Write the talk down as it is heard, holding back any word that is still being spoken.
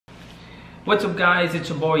What's up guys, it's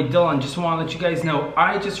your boy Dylan. Just want to let you guys know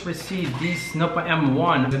I just received the Snoppa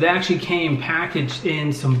M1. It actually came packaged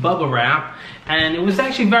in some bubble wrap and it was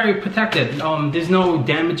actually very protected. There's no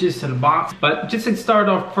damages to the box, but just to start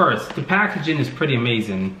off first, the packaging is pretty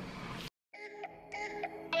amazing.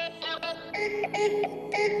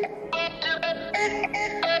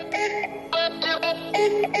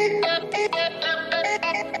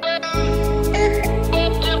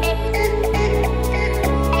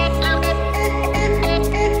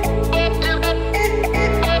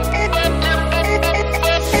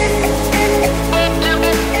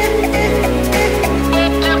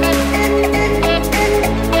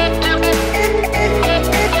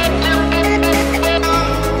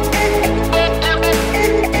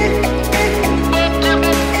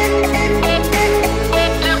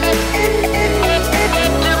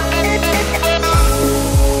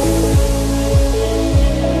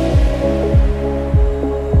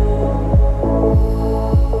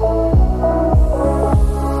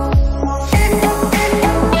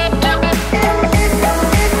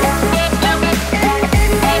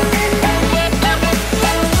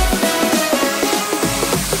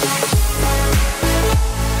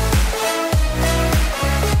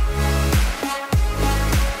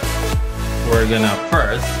 We're gonna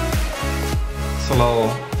first, it's a little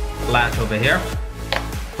latch over here,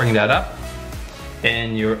 bring that up,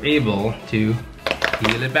 and you're able to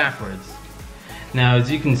peel it backwards. Now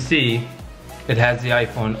as you can see, it has the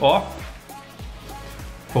iPhone off,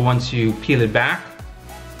 but once you peel it back,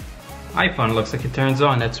 iPhone looks like it turns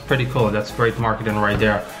on. That's pretty cool. That's great marketing right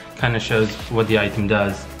there. Kind of shows what the item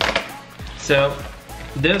does. So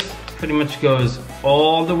this pretty much goes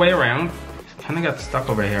all the way around. Kind of got stuck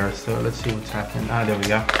over here, so let's see what's happening. Ah, there we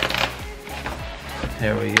go.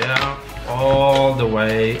 There we go. All the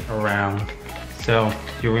way around. So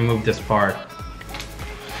you remove this part.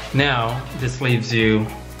 Now this leaves you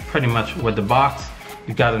pretty much with the box.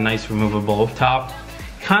 You've got a nice removable top.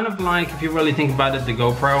 Kind of like, if you really think about it, the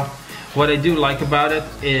GoPro. What I do like about it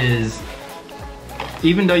is,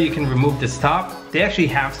 even though you can remove this top, they actually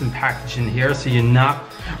have some packaging here, so you're not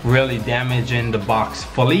really damaging the box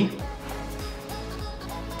fully.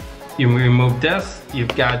 You remove this,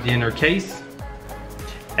 you've got the inner case,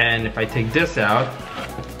 and if I take this out,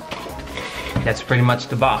 that's pretty much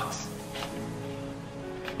the box.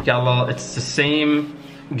 Got a little, it's the same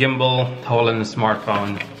gimbal holding the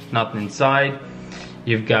smartphone, nothing inside.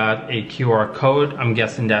 You've got a QR code, I'm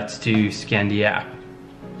guessing that's to scan the app.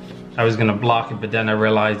 I was gonna block it, but then I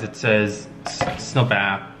realized it says Snoppa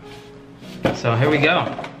app. So here we go,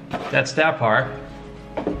 that's that part.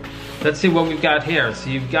 Let's see what we've got here. So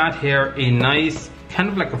you've got here a nice, kind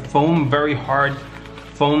of like a foam, very hard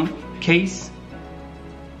foam case.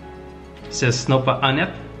 It says Snoppa on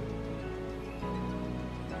it.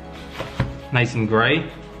 Nice and gray.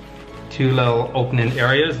 Two little opening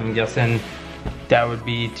areas. I'm guessing that would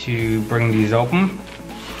be to bring these open.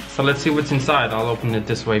 So let's see what's inside. I'll open it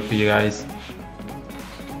this way for you guys.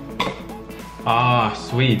 Ah,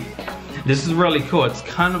 sweet. This is really cool. It's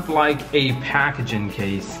kind of like a packaging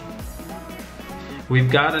case. We've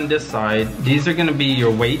got on this side, these are gonna be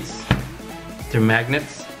your weights. They're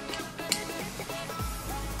magnets.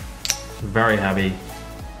 Very heavy.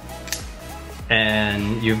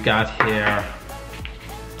 And you've got here,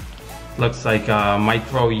 looks like a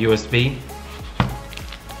micro USB.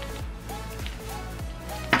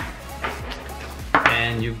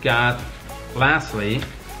 And you've got, lastly,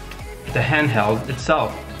 the handheld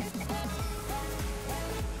itself.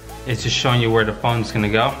 It's just showing you where the phone's gonna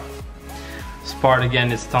go. This part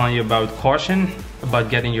again is telling you about caution,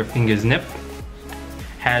 about getting your fingers nipped.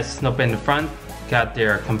 Has Snoppa in the front, got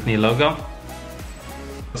their company logo.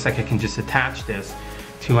 Looks like I can just attach this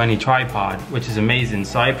to any tripod, which is amazing.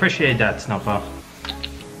 So I appreciate that, Snoppa.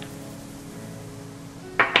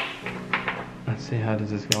 Let's see, how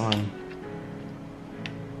does this go on?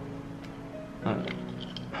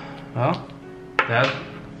 Well,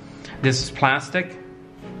 this is plastic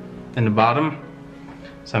in the bottom.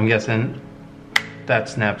 So I'm guessing that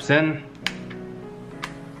snaps in.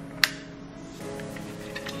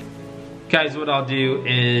 Guys, what I'll do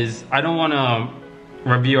is, I don't want to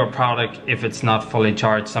review a product if it's not fully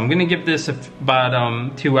charged, so I'm gonna give this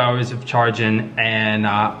about 2 hours of charging, and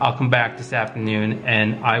I'll come back this afternoon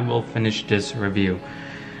and I will finish this review.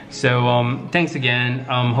 So thanks again.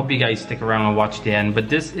 Hope you guys stick around and watch the end. But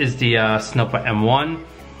this is the Snoppa M1.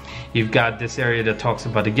 You've got this area that talks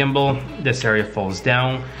about the gimbal. This area folds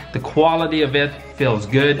down. The quality of it feels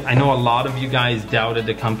good. I know a lot of you guys doubted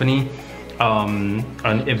the company and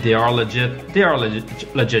if they are legit. They are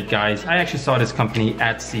legit guys. I actually saw this company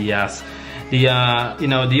at CES. You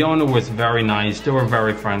know, the owner was very nice. They were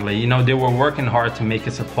very friendly. You know, they were working hard to make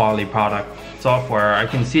us a quality product software. I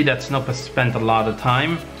can see that Snoppa spent a lot of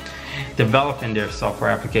time developing their software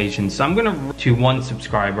application. So I'm gonna to one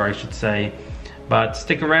subscriber, I should say, but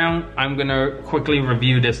stick around. I'm gonna quickly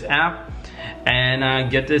review this app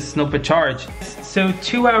and get this Snoppa charged. So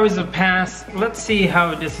 2 hours have passed. Let's see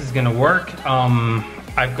how this is gonna work.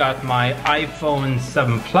 I've got my iPhone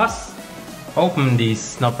 7 Plus. Open the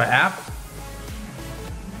Snoppa app.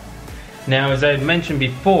 Now, as I had mentioned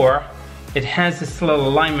before, it has this little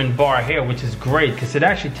alignment bar here, which is great because it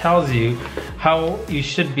actually tells you how you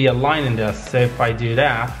should be aligning this. So if I do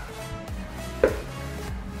that,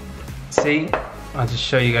 see, I'll just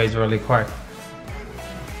show you guys really quick.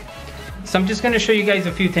 So I'm just going to show you guys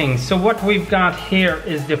a few things. So what we've got here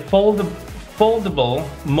is the foldable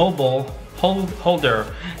mobile holder.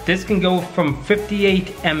 This can go from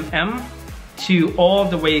 58 mm to all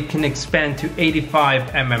the way it can expand to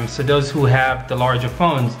 85 mm. So those who have the larger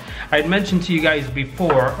phones. I had mentioned to you guys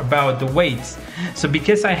before about the weights. So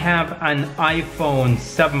because I have an iPhone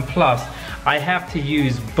 7 Plus, I have to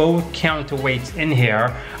use both counterweights in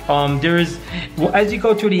here. As you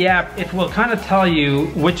go through the app, it will kind of tell you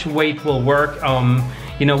which weight will work,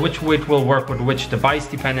 you know, which weight will work with which device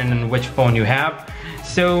depending on which phone you have.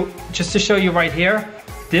 So just to show you right here,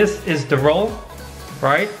 this is the roll,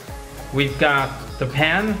 right? We've got the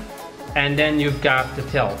pan, and then you've got the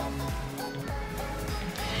tilt.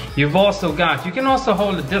 You've also got, you can also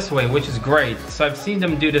hold it this way, which is great. So I've seen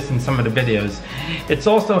them do this in some of the videos. It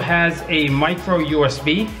also has a micro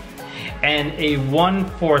USB and a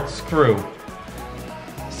 1/4 screw.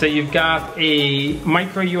 So you've got a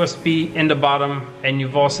micro USB in the bottom, and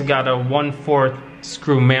you've also got a 1/4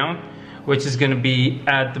 screw mount, which is going to be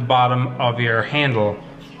at the bottom of your handle,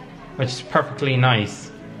 which is perfectly nice.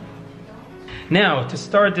 Now, to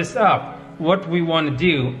start this up, what we want to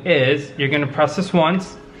do is you're going to press this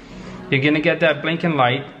once, you're going to get that blinking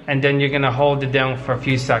light, and then you're going to hold it down for a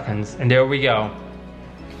few seconds, and there we go.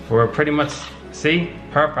 We're pretty much, see?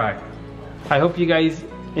 Perfect. I hope you guys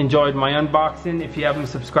enjoyed my unboxing. If you haven't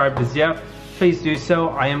subscribed as yet, please do so.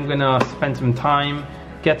 I am going to spend some time,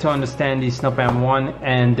 get to understand the Snoppa M1,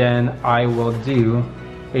 and then I will do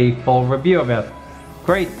a full review of it.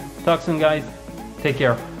 Great. Talk soon, guys. Take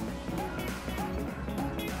care.